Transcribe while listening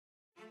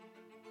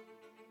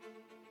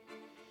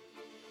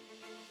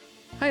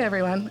Hi,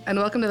 everyone, and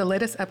welcome to the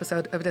latest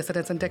episode of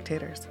Dissidents and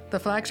Dictators, the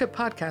flagship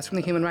podcast from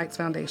the Human Rights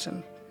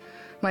Foundation.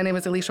 My name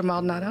is Alicia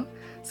Maldonado,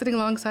 sitting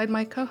alongside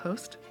my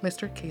co-host,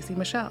 Mr. Casey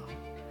Michelle.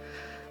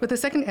 With the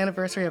second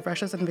anniversary of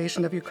Russia's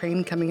invasion of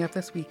Ukraine coming up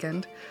this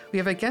weekend, we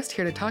have a guest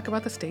here to talk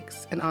about the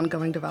stakes and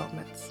ongoing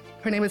developments.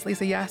 Her name is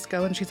Lisa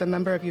Yasko, and she's a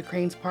member of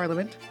Ukraine's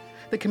parliament,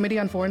 the Committee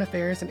on Foreign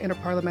Affairs and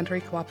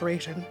Interparliamentary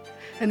Cooperation,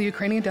 and the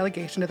Ukrainian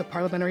delegation to the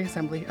Parliamentary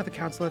Assembly of the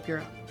Council of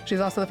Europe. She's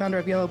also the founder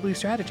of Yellow Blue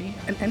Strategy,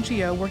 an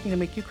NGO working to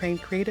make Ukraine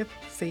creative,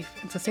 safe,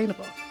 and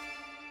sustainable.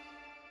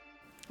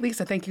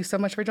 Lisa, thank you so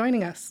much for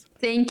joining us.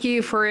 Thank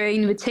you for your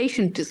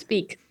invitation to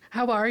speak.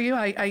 How are you?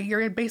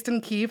 You're based in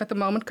Kyiv at the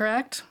moment,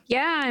 correct?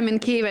 Yeah, I'm in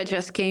Kyiv. I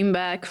just came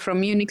back from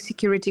Munich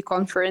Security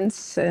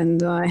Conference,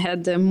 and I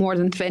had a more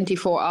than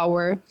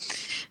 24-hour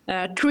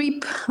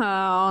trip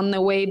on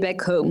the way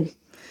back home.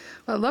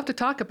 Well, I'd love to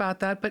talk about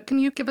that, but can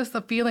you give us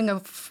the feeling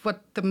of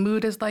what the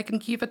mood is like in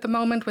Kyiv at the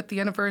moment with the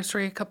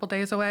anniversary a couple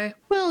days away?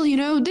 Well,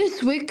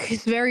 this week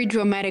is a very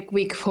dramatic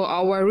week for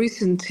our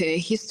recent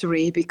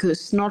history,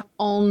 because not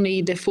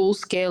only the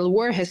full-scale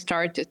war has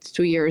started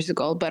 2 years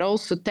ago, but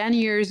also 10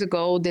 years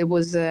ago there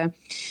was a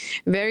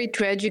very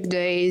tragic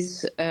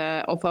days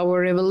of our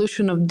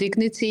revolution of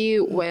dignity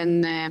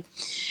when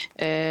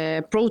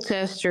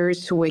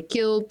protesters were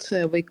killed.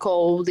 We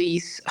call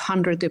these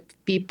 100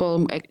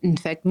 people, in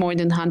fact more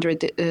than 100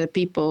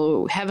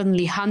 people,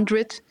 Heavenly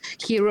 100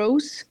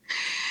 heroes.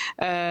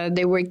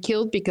 They were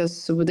killed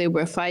because they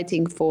were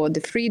fighting for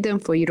the freedom,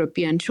 for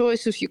European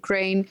choice of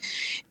Ukraine.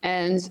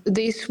 And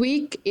this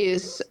week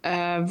is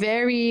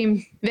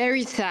very,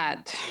 very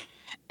sad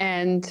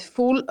and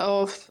full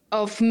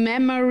of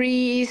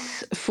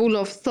memories, full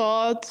of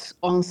thoughts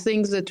on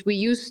things that we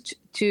used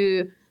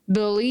to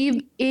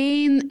believe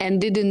in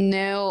and didn't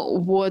know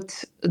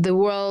what the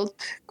world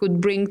could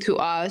bring to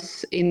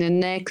us in the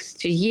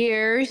next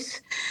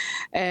years.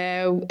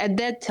 At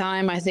that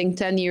time, I think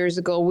 10 years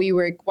ago, we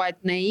were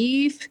quite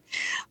naive.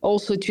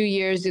 Also 2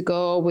 years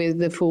ago, with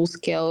the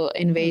full-scale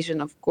invasion,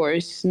 of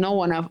course, no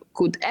one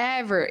could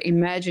ever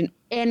imagine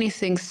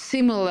anything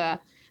similar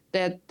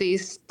that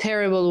this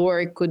terrible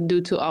war could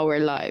do to our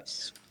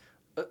lives.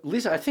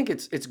 Lisa, I think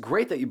it's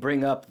great that you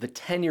bring up the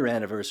 10-year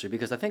anniversary,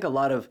 because I think a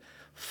lot of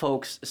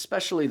folks,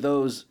 especially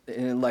those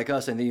like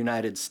us in the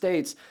United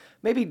States,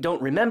 maybe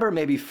don't remember,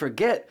 maybe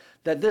forget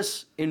that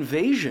this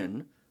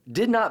invasion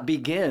did not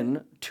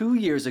begin 2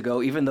 years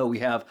ago, even though we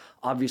have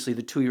obviously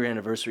the 2-year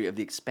anniversary of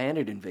the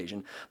expanded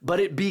invasion,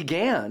 but it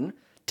began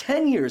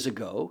 10 years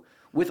ago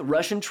with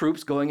Russian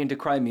troops going into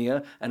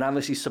Crimea and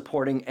obviously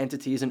supporting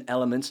entities and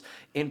elements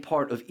in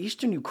part of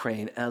eastern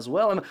Ukraine as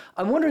well.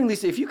 I'm wondering,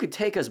 Lisa, if you could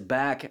take us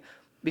back,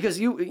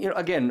 because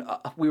again,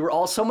 we were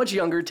all so much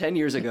younger 10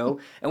 years ago,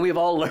 and we've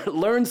all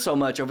learned so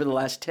much over the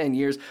last 10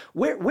 years.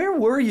 Where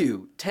were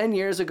you 10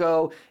 years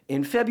ago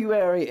in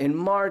February, in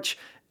March,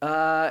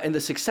 and the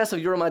success of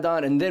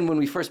Euromaidan, and then when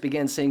we first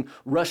began seeing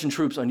Russian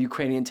troops on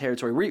Ukrainian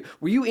territory?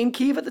 Were you in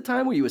Kyiv at the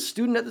time? Were you a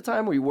student at the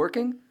time? Were you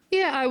working?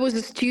 Yeah, I was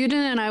a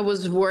student and I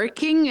was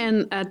working,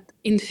 and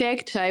in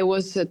fact, I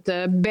was at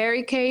the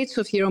barricades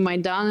of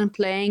Euromaidan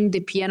playing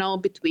the piano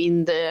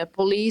between the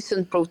police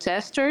and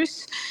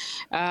protesters.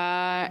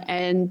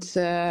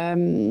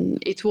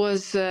 It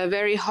was a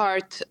very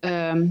hard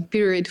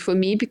period for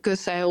me,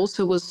 because I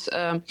also was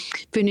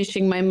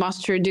finishing my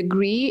master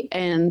degree,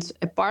 and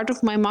a part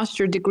of my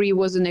master degree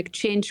was an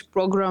exchange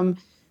program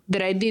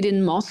that I did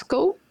in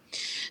Moscow.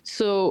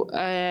 So,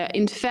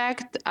 in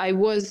fact, I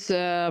was...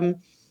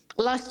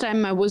 last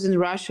time I was in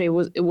Russia,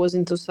 it was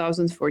in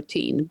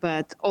 2014.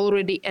 But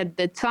already at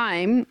the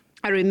time,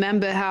 I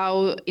remember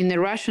how in the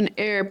Russian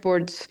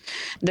airports,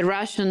 the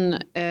Russian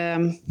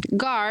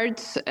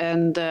guards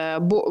and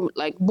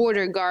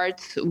border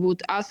guards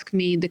would ask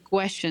me the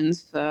questions,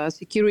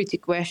 security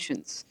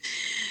questions.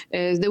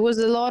 There was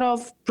a lot of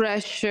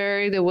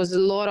pressure. There was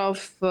a lot of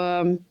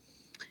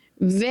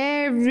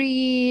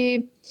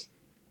very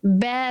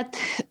bad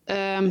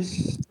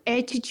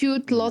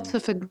attitude, lots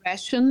of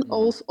aggression,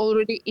 also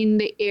already in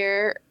the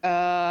air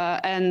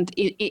and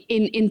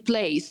in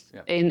place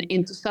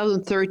in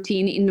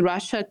 2013 in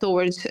Russia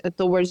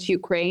towards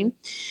Ukraine.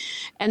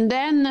 And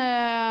then,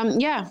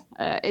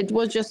 it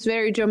was just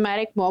very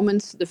dramatic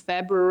moments, the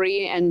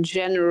February and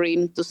January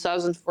in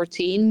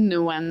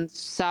 2014, when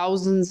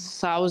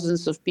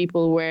thousands of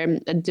people were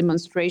at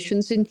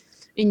demonstrations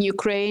in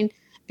Ukraine,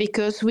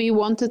 because we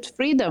wanted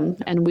freedom,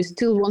 and we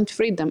still want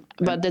freedom.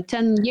 But the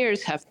 10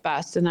 years have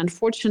passed, and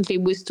unfortunately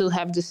we still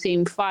have the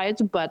same fight,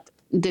 but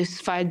this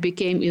fight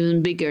became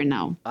even bigger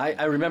now.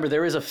 I remember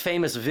there is a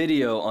famous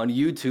video on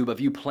YouTube of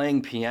you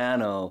playing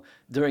piano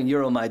during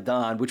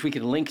Euromaidan, which we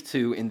can link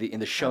to in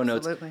the show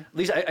notes.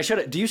 Lisa,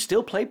 do you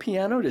still play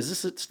piano? Is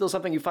this still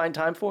something you find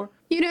time for?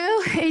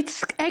 It's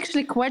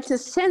actually quite a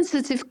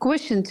sensitive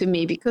question to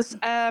me, because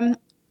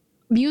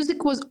music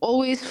was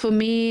always for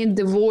me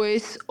the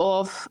voice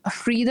of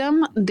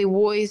freedom, the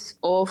voice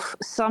of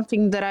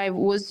something that I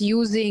was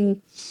using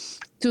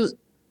to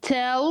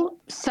tell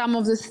some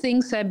of the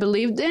things I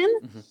believed in.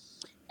 Mm-hmm.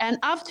 And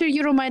after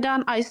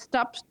Euromaidan, I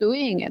stopped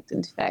doing it,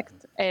 in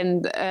fact.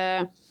 And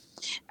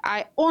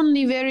I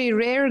only very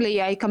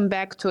rarely I come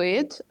back to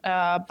it.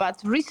 But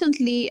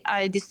recently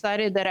I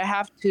decided that I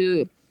have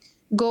to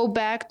go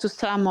back to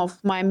some of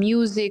my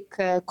music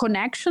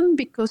connection,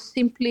 because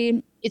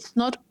simply it's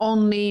not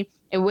only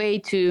a way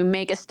to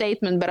make a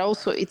statement, but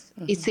also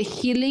it's a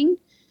healing,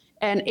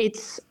 and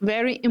it's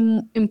very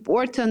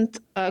important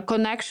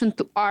connection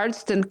to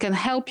arts that can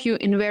help you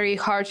in very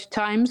hard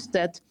times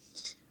that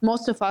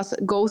most of us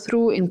go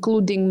through,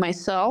 including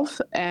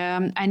myself.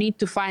 I need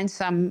to find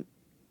some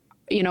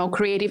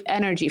creative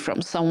energy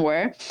from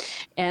somewhere.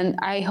 And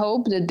I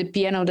hope that the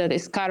piano that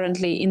is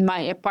currently in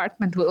my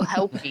apartment will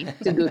help me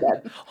to do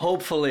that.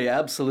 Hopefully,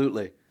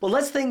 absolutely. Well,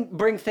 let's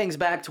bring things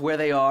back to where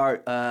they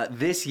are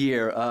this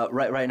year,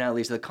 right now,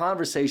 Lisa. The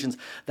conversations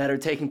that are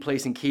taking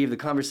place in Kyiv, the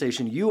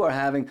conversation you are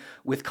having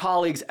with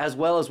colleagues as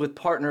well as with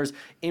partners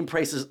in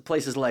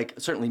places like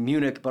certainly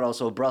Munich, but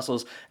also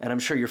Brussels, and I'm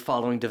sure you're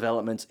following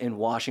developments in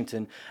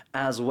Washington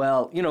as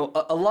well. You know,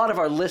 a lot of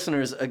our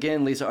listeners,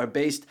 again, Lisa, are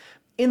based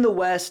in the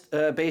West,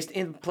 based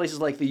in places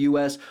like the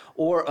U.S.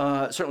 or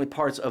certainly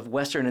parts of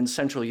Western and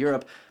Central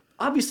Europe.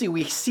 Obviously,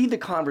 we see the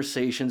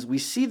conversations, we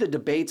see the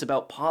debates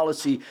about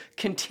policy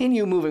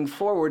continue moving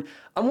forward.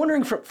 I'm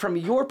wondering from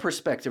your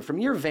perspective, from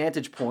your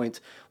vantage point,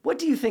 what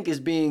do you think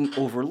is being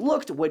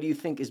overlooked? What do you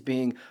think is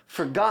being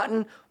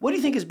forgotten? What do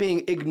you think is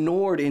being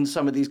ignored in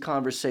some of these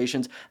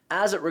conversations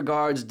as it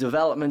regards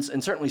developments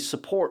and certainly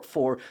support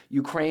for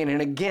Ukraine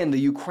and, again, the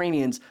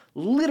Ukrainians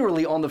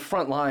literally on the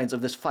front lines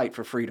of this fight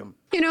for freedom?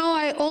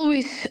 I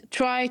always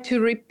try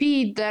to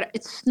repeat that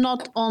it's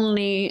not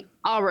only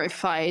our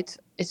fight.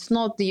 It's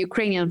not the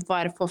Ukrainian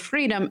fight for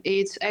freedom.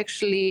 It's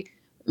actually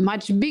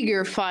much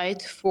bigger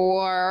fight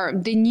for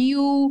the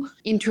new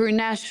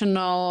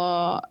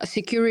international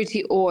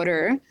security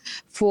order,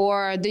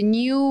 for the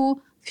new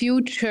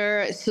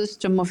future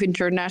system of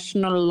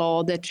international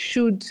law that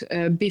should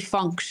be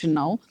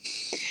functional.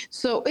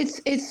 So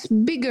it's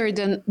bigger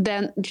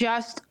than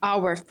just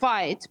our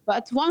fight.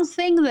 But one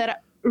thing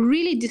that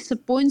really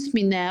disappoints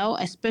me now,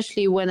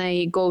 especially when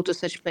I go to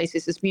such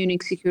places as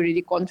Munich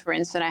Security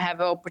Conference, and I have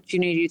an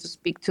opportunity to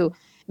speak to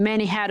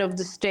many head of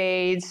the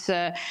states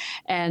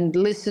and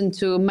listen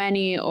to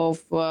many of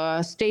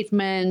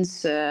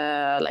statements,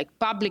 like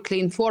publicly,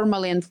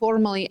 informally, and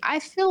formally.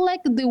 I feel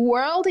like the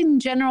world in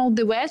general,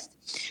 the West,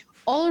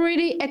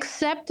 already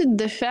accepted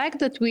the fact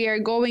that we are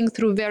going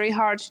through very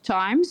hard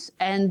times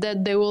and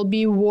that there will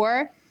be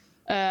war,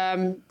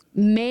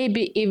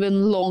 maybe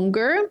even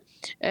longer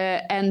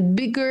and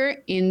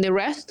bigger in the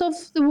rest of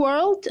the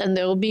world, and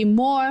there will be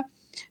more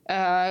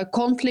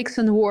conflicts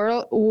and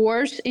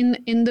wars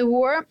in the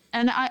war.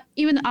 And I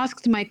even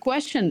asked my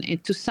question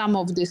to some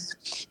of this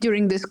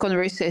during this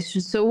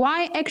conversation. So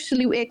why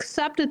actually we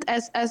accept it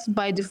as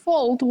by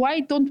default? Why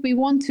don't we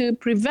want to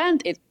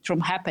prevent it from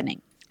happening?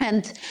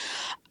 And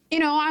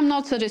I'm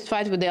not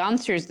satisfied with the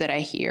answers that I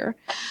hear.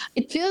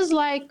 It feels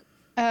like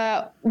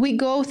we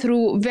go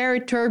through very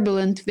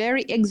turbulent,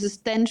 very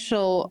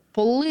existential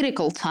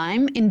political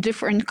time in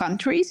different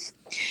countries.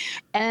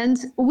 And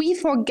we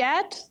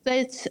forget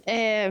that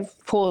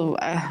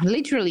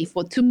literally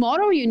for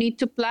tomorrow, you need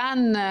to plan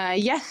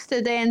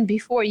yesterday and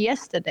before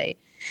yesterday.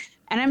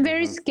 And I'm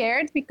very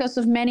scared because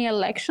of many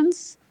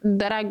elections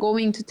that are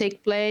going to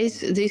take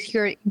place this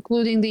year,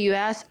 including the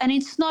US. And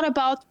it's not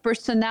about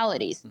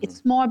personalities.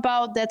 It's more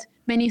about that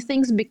many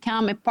things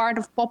become a part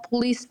of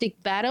populistic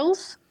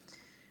battles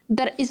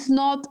that is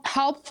not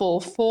helpful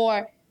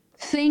for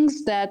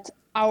things that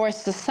our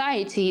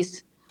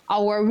societies,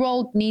 our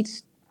world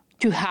needs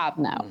to have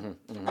now.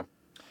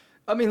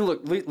 I mean,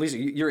 look, Lisa,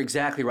 you're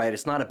exactly right.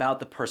 It's not about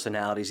the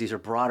personalities. These are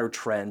broader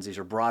trends. These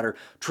are broader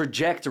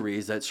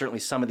trajectories that certainly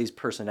some of these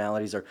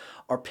personalities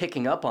are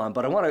picking up on.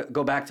 But I want to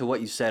go back to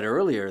what you said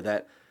earlier,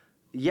 that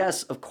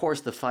yes, of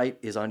course, the fight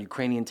is on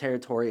Ukrainian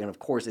territory. And of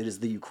course, it is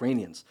the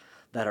Ukrainians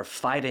that are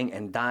fighting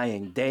and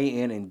dying day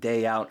in and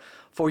day out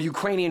for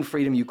Ukrainian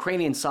freedom,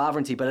 Ukrainian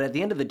sovereignty. But at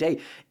the end of the day,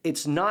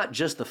 it's not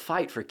just the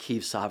fight for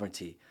Kyiv's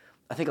sovereignty.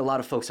 I think a lot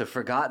of folks have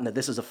forgotten that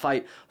this is a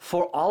fight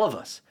for all of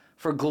us,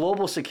 for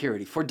global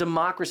security, for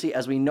democracy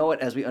as we know it,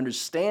 as we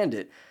understand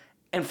it.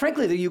 And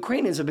frankly, the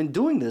Ukrainians have been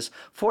doing this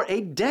for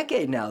a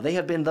decade now. They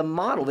have been the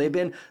model. They've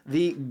been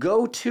the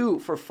go-to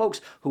for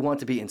folks who want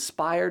to be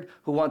inspired,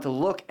 who want to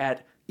look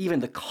at even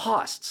the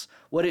costs,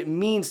 what it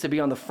means to be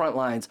on the front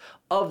lines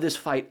of this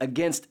fight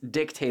against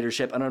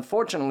dictatorship. And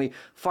unfortunately,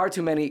 far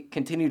too many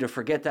continue to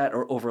forget that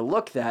or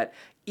overlook that,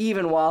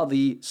 even while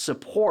the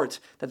support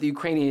that the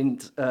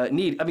Ukrainians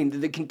need,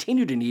 they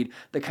continue to need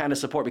the kind of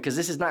support, because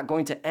this is not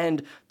going to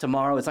end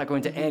tomorrow. It's not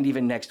going to end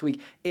even next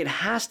week. It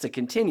has to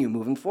continue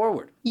moving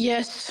forward.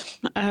 Yes,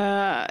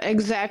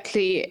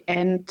 exactly.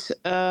 And,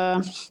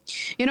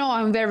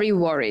 I'm very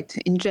worried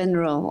in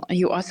general.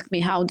 You ask me,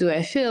 how do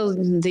I feel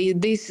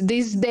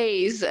these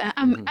days?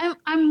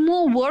 I'm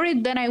more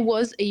worried than I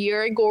was a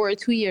year ago or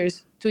 2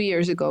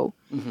 years ago.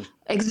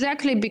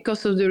 Exactly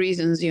because of the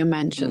reasons you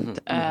mentioned.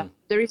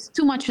 There is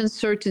too much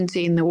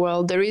uncertainty in the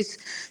world. There is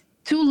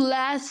to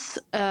less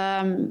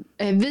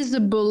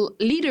visible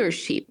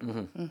leadership,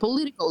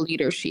 political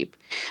leadership,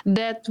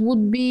 that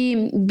would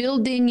be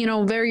building,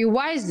 very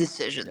wise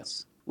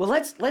decisions. Well,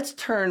 let's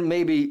turn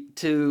maybe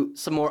to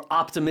some more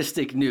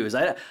optimistic news.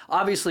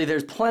 Obviously,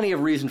 there's plenty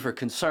of reason for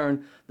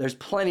concern. There's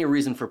plenty of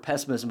reason for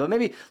pessimism. But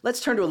maybe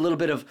let's turn to a little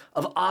bit of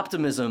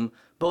optimism,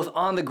 both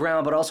on the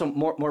ground, but also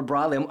more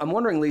broadly. I'm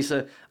wondering,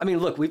 Lisa, I mean,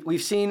 look,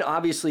 we've seen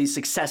obviously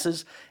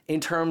successes in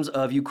terms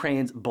of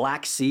Ukraine's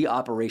Black Sea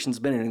operations.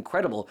 It's been an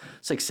incredible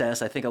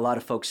success. I think a lot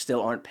of folks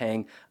still aren't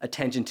paying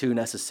attention to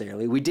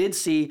necessarily. We did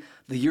see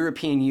the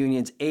European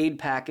Union's aid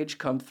package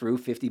come through,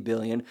 $50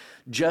 billion,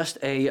 just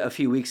a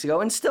few weeks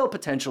ago, and still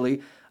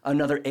potentially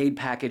another aid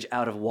package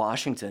out of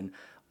Washington.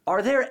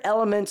 Are there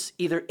elements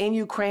either in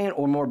Ukraine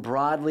or more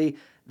broadly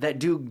that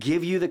do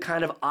give you the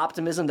kind of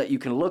optimism that you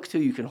can look to,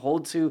 you can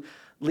hold to,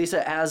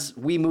 Lisa, as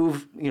we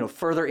move,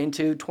 further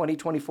into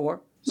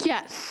 2024?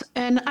 Yes,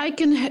 and I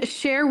can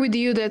share with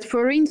you that,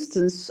 for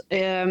instance,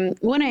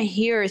 when I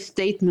hear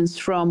statements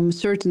from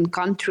certain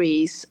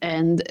countries,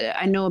 and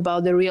I know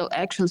about the real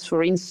actions,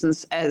 for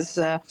instance, as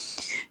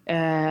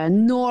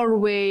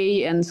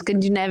Norway and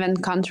Scandinavian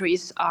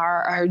countries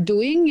are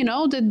doing,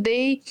 that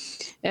they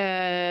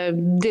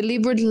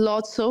delivered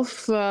lots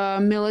of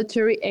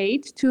military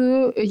aid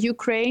to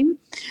Ukraine,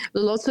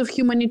 lots of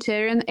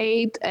humanitarian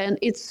aid, and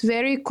it's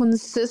very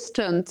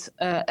consistent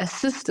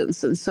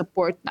assistance and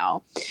support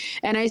now.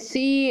 And I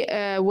see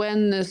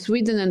when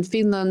Sweden and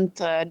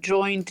Finland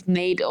joined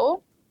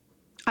NATO,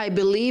 I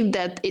believe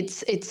that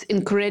it's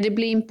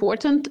incredibly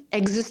important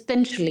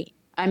existentially.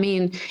 I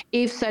mean,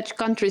 if such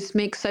countries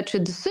make such a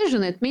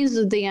decision, it means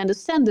that they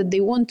understand that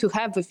they want to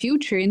have a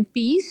future in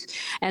peace,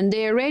 and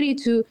they are ready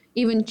to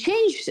even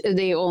change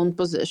their own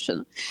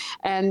position.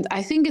 And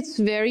I think it's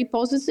very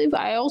positive.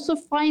 I also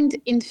find,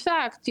 in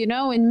fact,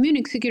 in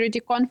Munich Security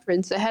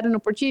Conference, I had an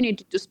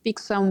opportunity to speak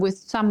with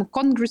some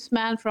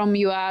congressmen from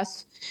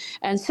US,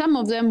 and some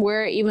of them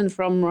were even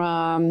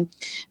from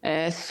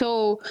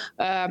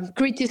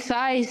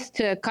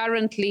criticized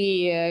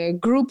currently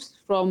groups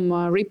from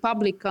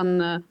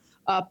Republican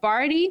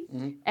party.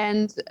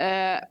 And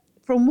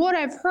from what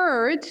I've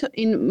heard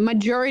in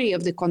majority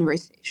of the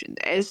conversation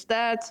is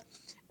that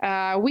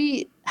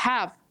we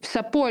have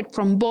support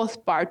from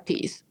both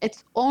parties.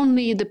 It's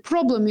only the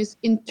problem is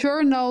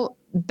internal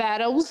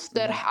battles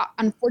that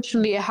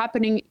unfortunately are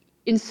happening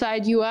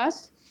inside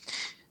US.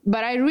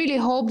 But I really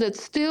hope that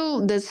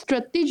still the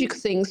strategic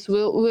things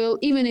will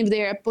even if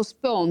they are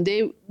postponed,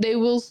 they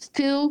will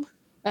still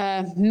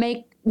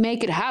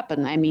make it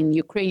happen. I mean,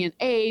 Ukrainian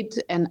aid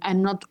and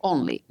not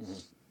only.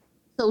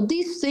 So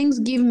these things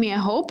give me a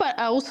hope.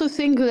 I also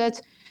think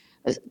that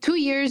 2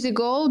 years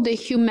ago, the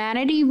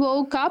humanity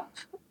woke up.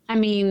 I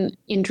mean,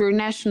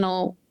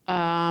 international,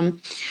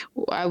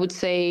 I would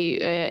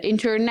say,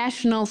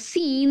 international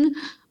scene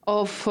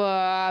of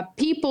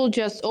people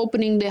just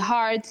opening their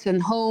hearts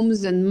and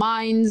homes and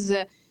minds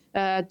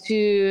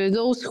to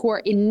those who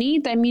are in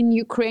need. I mean,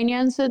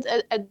 Ukrainians at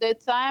that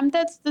time,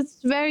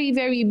 that's very,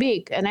 very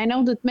big. And I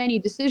know that many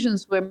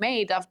decisions were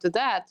made after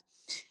that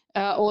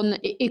on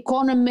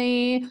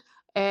economy,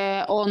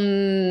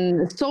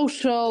 on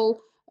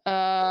social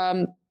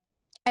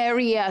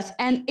areas,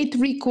 and it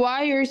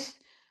requires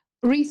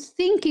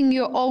rethinking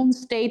your own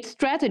state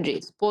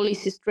strategies,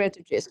 policy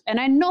strategies. And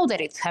I know that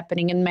it's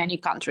happening in many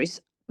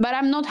countries, but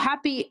I'm not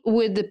happy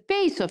with the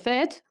pace of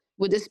it,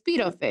 with the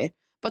speed of it.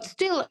 But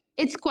still,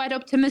 it's quite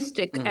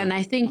optimistic, and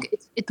I think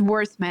it's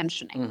worth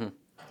mentioning.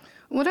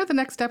 What are the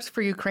next steps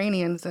for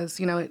Ukrainians as,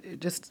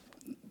 just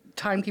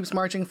time keeps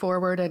marching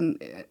forward and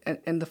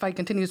the fight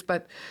continues,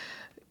 but...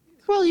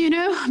 Well,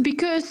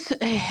 because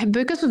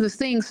of the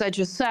things I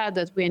just said,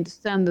 that we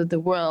understand that the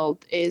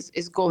world is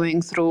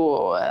going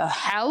through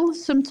hell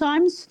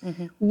sometimes,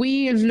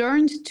 we have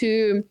learned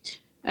to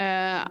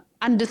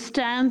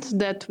understand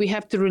that we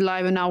have to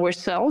rely on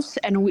ourselves,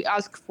 and we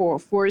ask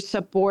for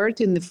support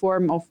in the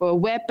form of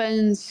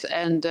weapons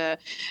and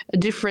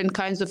different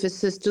kinds of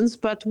assistance.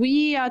 But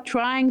we are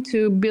trying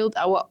to build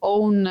our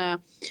own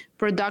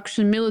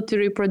production,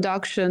 military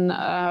production,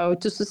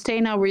 to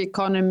sustain our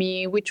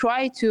economy. We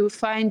try to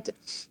find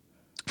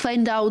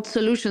out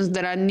solutions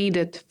that are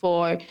needed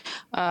for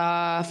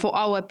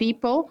our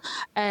people,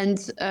 and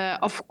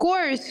of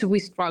course we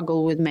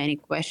struggle with many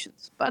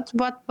questions.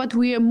 But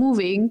we are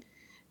moving.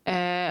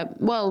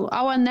 Well,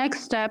 our next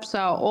steps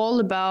are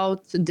all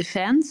about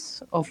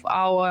defense of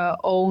our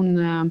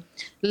own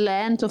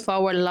land, of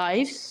our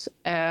lives.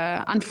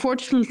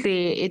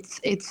 Unfortunately, it's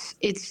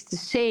the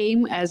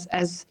same as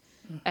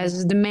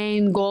the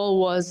main goal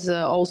was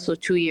also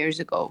 2 years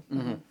ago.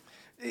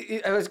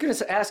 I was going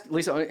to ask,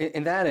 Lisa,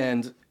 in that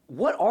end,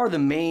 what are the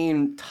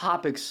main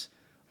topics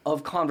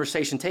of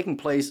conversation taking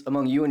place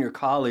among you and your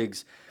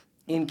colleagues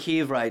in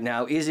Kyiv right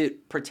now? Is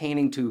it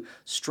pertaining to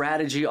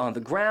strategy on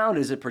the ground?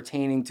 Is it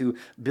pertaining to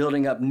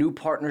building up new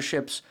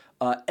partnerships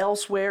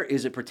elsewhere?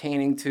 Is it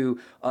pertaining to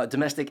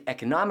domestic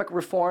economic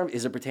reform?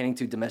 Is it pertaining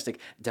to domestic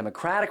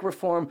democratic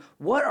reform?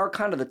 What are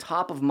kind of the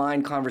top of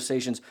mind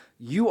conversations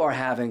you are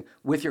having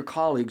with your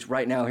colleagues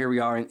right now? Here we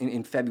are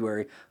in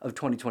February of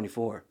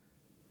 2024.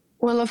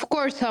 Well, of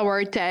course, our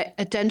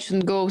attention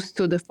goes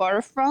to the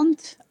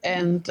forefront,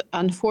 and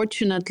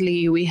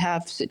unfortunately, we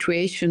have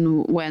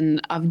situation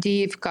when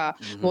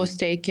Avdiivka was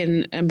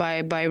taken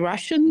by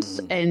Russians,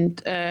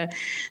 and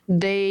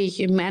they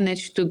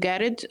managed to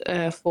get it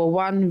for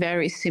one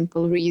very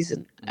simple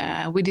reason: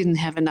 we didn't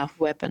have enough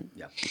weapon.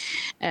 Yeah.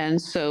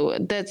 And so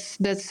that's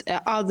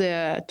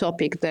other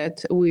topic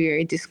that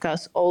we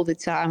discuss all the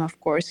time. Of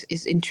course,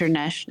 is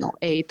international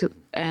aid,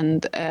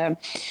 and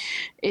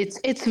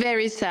it's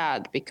very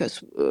sad because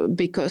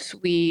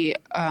we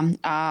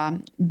are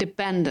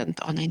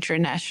dependent on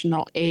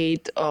international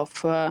aid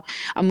of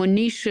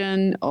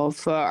ammunition,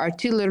 of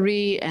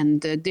artillery,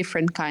 and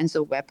different kinds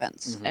of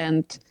weapons.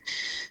 And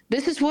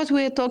this is what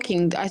we're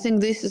talking. I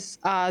think this is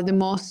the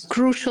most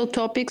crucial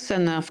topics.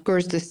 And of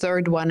course, the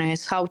third one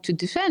is how to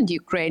defend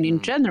Ukraine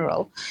in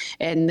general,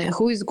 and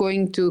who is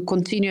going to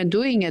continue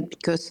doing it,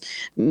 because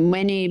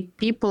many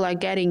people are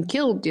getting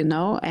killed,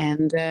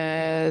 and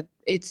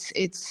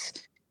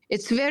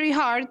it's very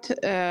hard,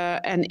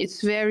 and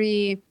it's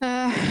very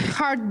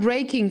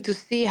heartbreaking to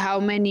see how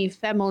many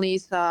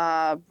families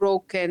are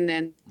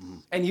broken.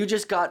 And you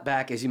just got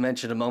back, as you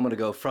mentioned a moment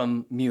ago,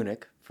 from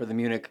Munich for the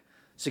Munich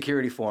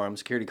Security Forum,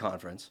 Security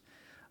Conference.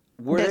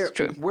 That's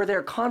true. Were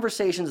there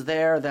conversations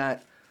there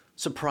that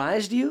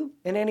surprised you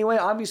in any way?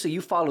 Obviously,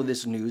 you follow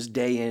this news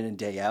day in and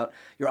day out.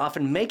 You're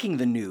often making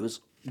the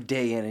news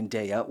day in and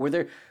day out. Were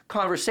there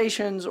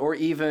conversations or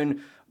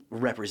even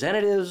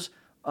representatives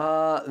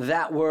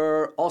that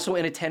were also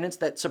in attendance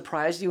that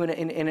surprised you in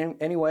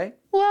any way?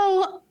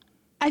 Well,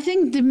 I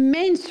think the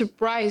main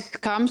surprise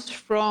comes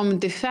from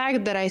the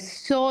fact that I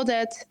saw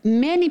that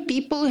many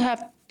people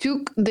have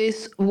took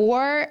this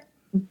war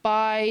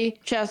by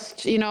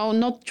just,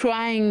 not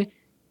trying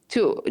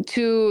to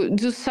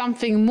do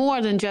something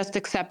more than just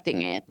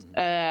accepting it.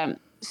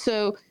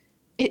 So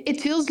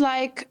it feels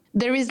like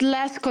there is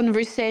less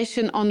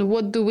conversation on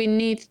what do we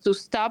need to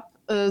stop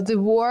the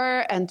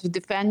war and to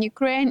defend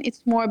Ukraine.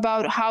 It's more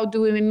about how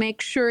do we make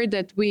sure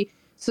that we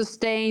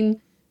sustain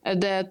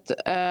that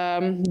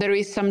there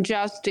is some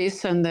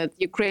justice and that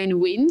Ukraine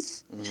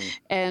wins.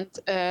 And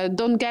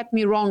don't get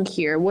me wrong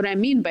here. What I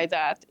mean by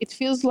that, it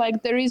feels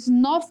like there is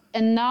not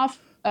enough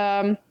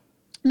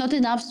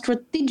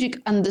strategic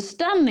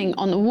understanding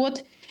on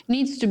what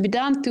needs to be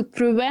done to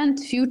prevent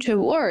future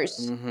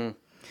wars.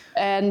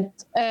 And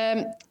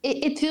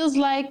it feels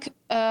like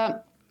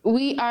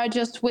we are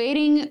just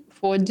waiting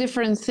for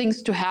different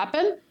things to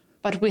happen,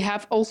 but we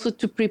have also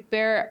to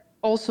prepare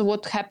also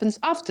what happens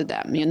after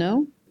them,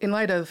 In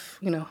light of,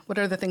 what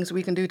are the things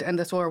we can do to end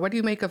this war? What do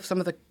you make of some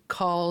of the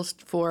calls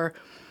for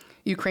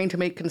Ukraine to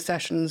make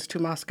concessions to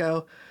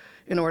Moscow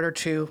in order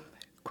to,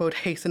 quote,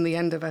 hasten the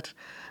end of it?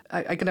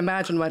 I can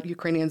imagine what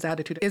Ukrainians'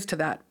 attitude is to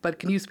that, but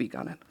can you speak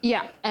on it?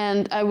 Yeah,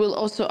 and I will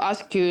also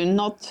ask you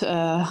not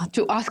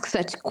to ask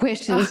such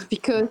questions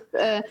because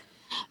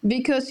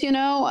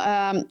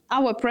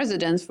our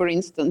president, for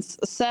instance,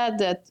 said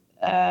that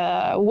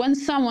when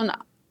someone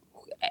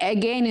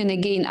again and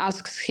again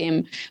asks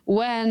him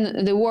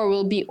when the war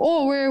will be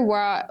over,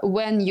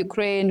 when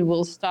Ukraine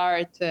will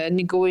start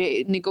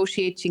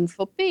negotiating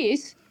for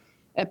peace,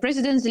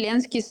 President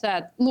Zelensky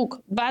said,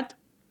 look, but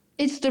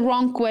it's the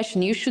wrong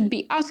question. You should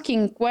be asking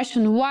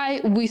question why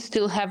we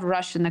still have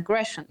Russian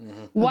aggression,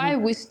 why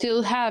we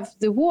still have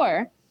the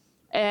war,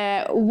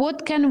 what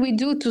can we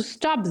do to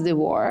stop the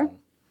war?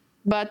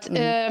 But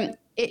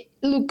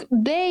look,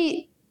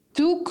 they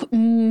took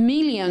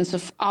millions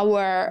of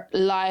our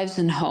lives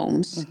and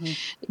homes.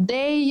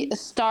 They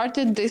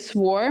started this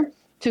war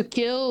to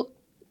kill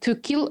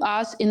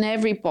us in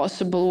every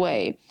possible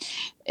way.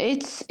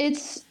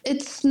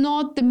 It's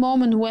not the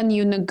moment when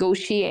you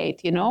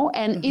negotiate,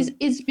 and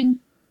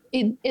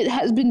it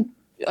has been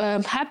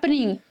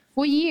happening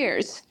for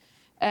years,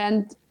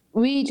 and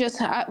we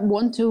just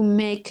want to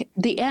make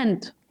the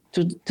end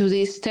to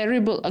this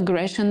terrible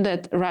aggression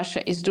that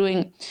Russia is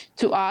doing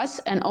to us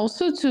and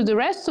also to the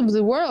rest of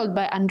the world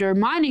by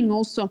undermining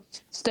also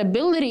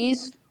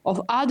stabilities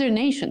of other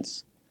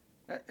nations.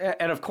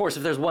 And of course,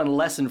 if there's one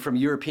lesson from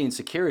European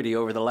security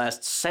over the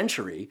last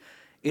century,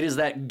 it is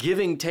that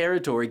giving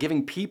territory,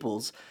 giving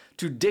peoples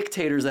to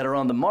dictators that are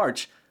on the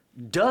march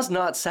does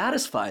not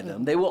satisfy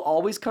them. They will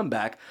always come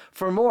back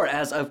for more,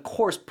 as of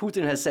course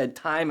Putin has said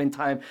time and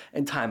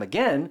time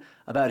again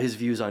about his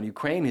views on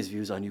Ukraine, his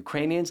views on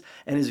Ukrainians,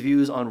 and his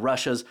views on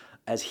Russia's,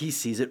 as he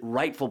sees it,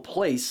 rightful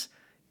place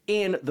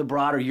in the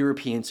broader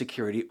European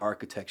security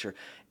architecture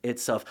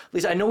itself.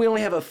 Lisa, I know we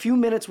only have a few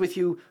minutes with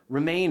you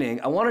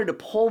remaining. I wanted to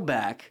pull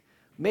back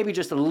maybe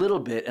just a little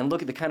bit and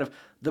look at the kind of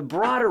the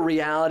broader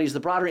realities, the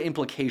broader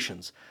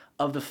implications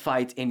of the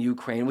fight in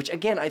Ukraine, which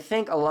again, I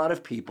think a lot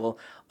of people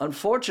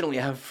unfortunately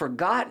have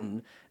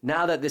forgotten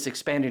now that this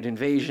expanded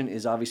invasion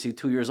is obviously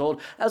 2 years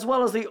old, as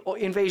well as the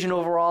invasion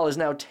overall is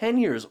now 10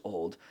 years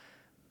old.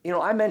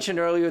 I mentioned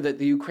earlier that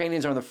the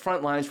Ukrainians are on the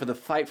front lines for the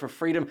fight for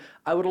freedom.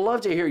 I would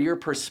love to hear your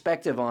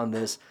perspective on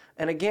this.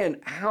 And again,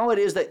 how it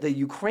is that the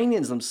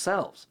Ukrainians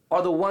themselves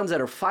are the ones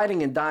that are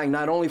fighting and dying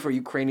not only for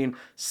Ukrainian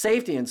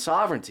safety and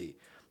sovereignty,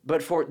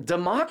 but for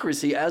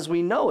democracy as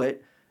we know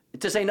it,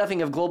 to say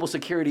nothing of global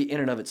security in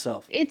and of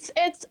itself. It's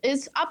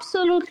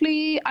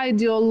absolutely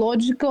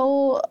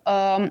ideological,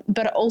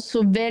 but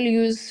also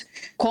values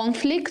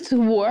conflict,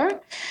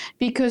 war,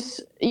 because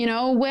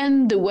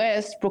when the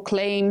West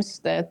proclaims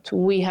that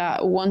we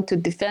want to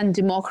defend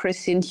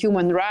democracy and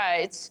human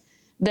rights,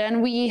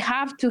 then we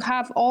have to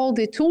have all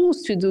the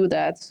tools to do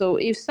that. So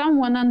if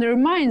someone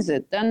undermines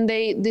it, then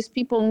these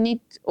people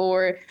need,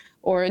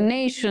 or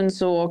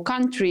nations or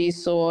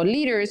countries or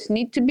leaders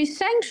need to be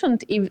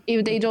sanctioned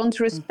if they don't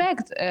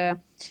respect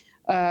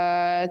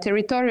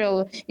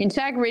territorial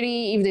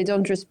integrity, if they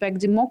don't respect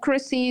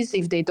democracies,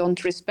 if they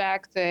don't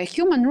respect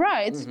human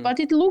rights. But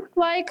it looks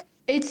like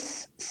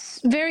it's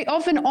very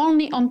often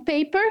only on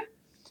paper,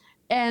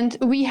 and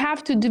we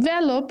have to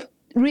develop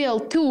real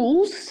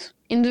tools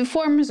in the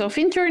forms of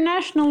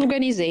international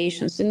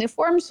organizations, in the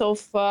forms of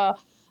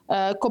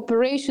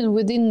cooperation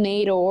within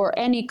NATO or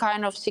any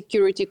kind of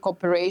security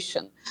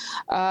cooperation.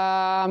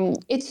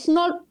 It's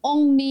not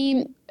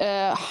only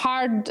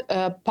hard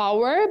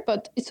power,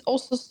 but it's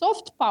also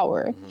soft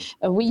power.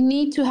 We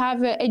need to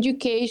have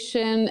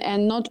education,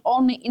 and not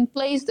only in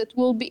place that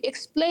will be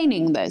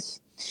explaining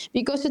this,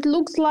 because it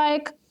looks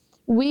like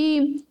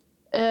we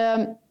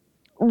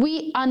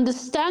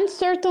understand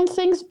certain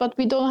things, but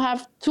we don't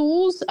have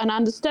tools and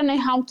understanding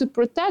how to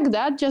protect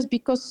that, just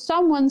because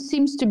someone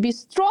seems to be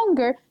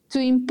stronger to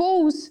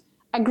impose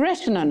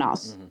aggression on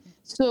us.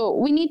 So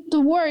we need to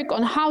work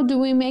on how do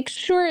we make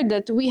sure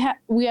that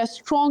we are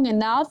strong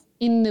enough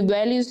in the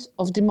values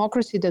of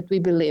democracy that we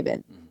believe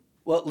in.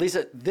 Well,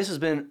 Lisa, this has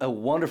been a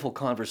wonderful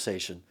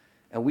conversation,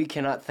 and we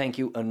cannot thank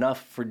you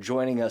enough for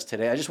joining us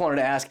today. I just wanted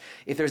to ask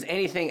if there's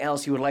anything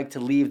else you would like to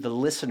leave the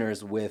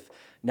listeners with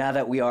now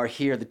that we are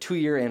here, the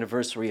 2-year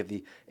anniversary of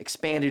the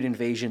expanded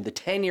invasion, the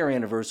 10-year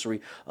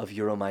anniversary of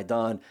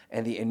Euromaidan,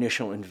 and the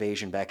initial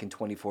invasion back in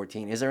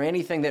 2014. Is there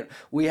anything that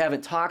we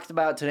haven't talked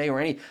about today, or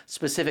any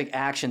specific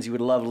actions you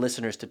would love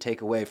listeners to take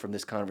away from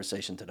this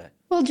conversation today?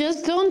 Well,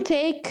 just don't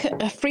take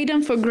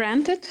freedom for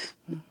granted.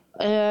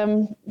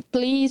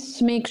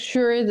 Please make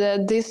sure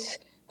that this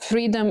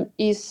freedom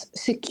is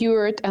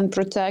secured and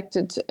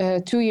protected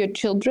to your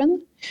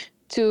children,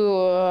 to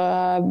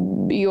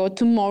your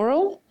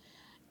tomorrow.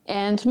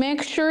 And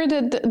make sure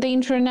that the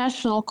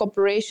international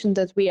cooperation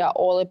that we are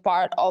all a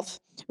part of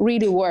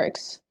really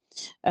works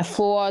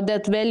for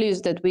that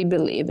values that we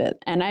believe in.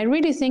 And I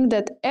really think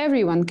that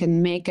everyone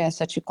can make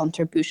such a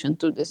contribution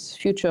to this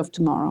future of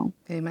tomorrow.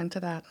 Amen to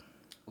that.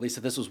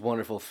 Lisa, this was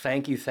wonderful.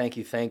 Thank you. Thank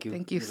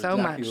you so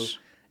much.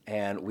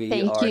 And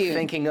we are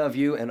thinking of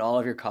you and all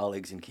of your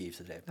colleagues in Kyiv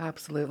today.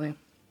 Absolutely.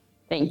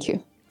 Thank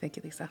you. Thank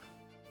you, Lisa.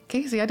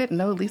 Casey, I didn't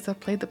know Lisa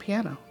played the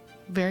piano.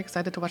 Very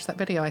excited to watch that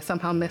video. I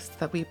somehow missed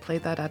that we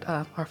played that at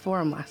our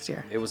forum last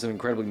year. It was an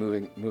incredibly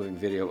moving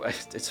video.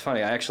 It's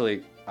funny.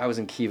 I was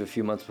in Kyiv a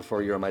few months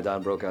before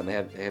Euromaidan broke out, and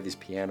they have these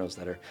pianos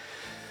that are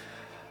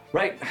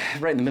right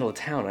in the middle of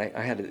town.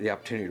 I had the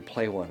opportunity to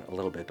play one a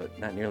little bit, but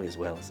not nearly as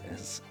well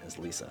as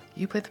Lisa.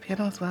 You played the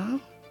piano as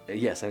well?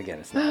 Yes, and again,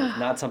 it's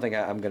not something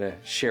I'm going to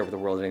share with the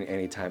world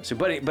any time soon.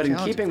 But in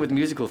keeping with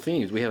musical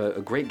themes, we have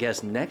a great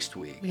guest next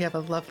week. We have a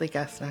lovely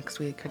guest next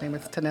week. Her name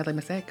is Taneli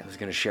Maseko. Who's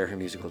going to share her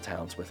musical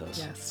talents with us.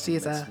 Yes,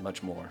 she's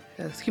much more.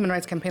 A human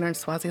rights campaigner in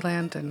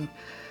Swaziland, and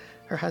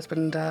her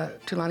husband,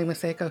 Tulani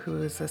Maseko, who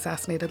was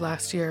assassinated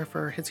last year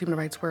for his human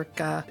rights work,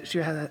 she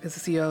is the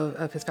CEO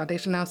of his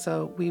foundation now.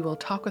 So we will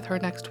talk with her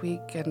next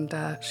week, and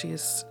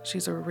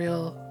she's a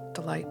real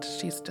delight.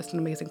 She's just an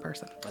amazing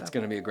person. That's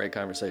going to be a great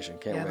conversation.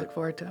 Can't wait. I look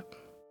forward to it.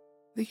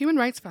 The Human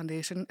Rights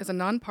Foundation is a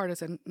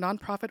nonpartisan,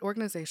 nonprofit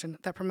organization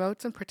that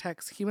promotes and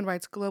protects human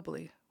rights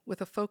globally with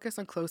a focus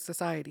on closed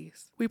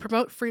societies. We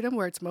promote freedom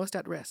where it's most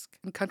at risk,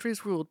 in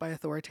countries ruled by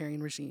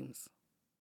authoritarian regimes.